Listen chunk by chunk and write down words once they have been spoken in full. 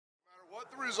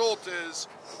What the result is,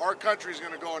 our country's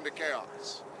going to go into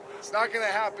chaos. It's not going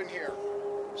to happen here.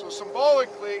 So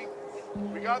symbolically,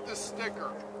 we got this sticker.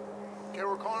 Okay,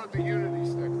 we're calling it the unity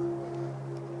sticker.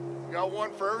 We got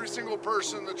one for every single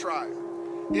person in the tribe.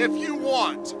 If you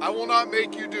want, I will not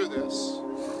make you do this.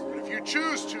 But if you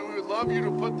choose to, we would love you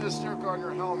to put this sticker on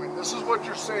your helmet. This is what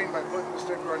you're saying by putting the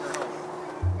sticker on your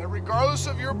helmet. That regardless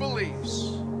of your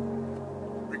beliefs,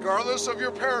 regardless of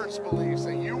your parents' beliefs,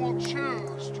 that you will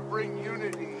choose to bring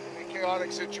unity in a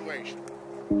chaotic situation.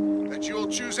 That you will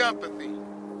choose empathy.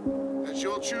 That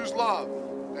you'll choose love.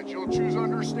 That you'll choose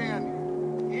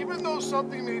understanding. Even though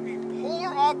something may be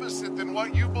polar opposite than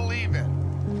what you believe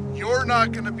in, you're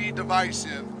not going to be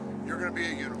divisive. You're going to be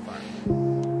a unifier.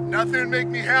 Nothing would make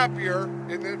me happier,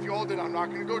 and then if you all did, I'm not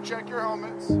going to go check your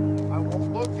helmets. I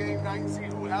won't look game night and see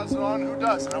who has it on and who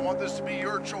doesn't. I want this to be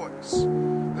your choice.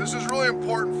 This is really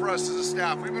important for us as a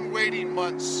staff. We've been waiting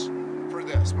months for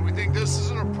this, but we think this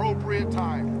is an appropriate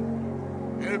time.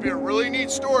 And it'd be a really neat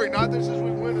story, not that since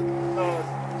we win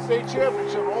the state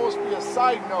championship, it'll almost be a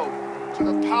side note to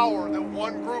the power that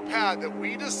one group had, that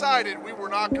we decided we were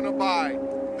not going to buy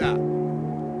that.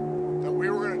 That we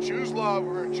were going to choose love,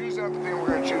 we're going to choose empathy, and we're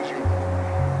going to choose unity.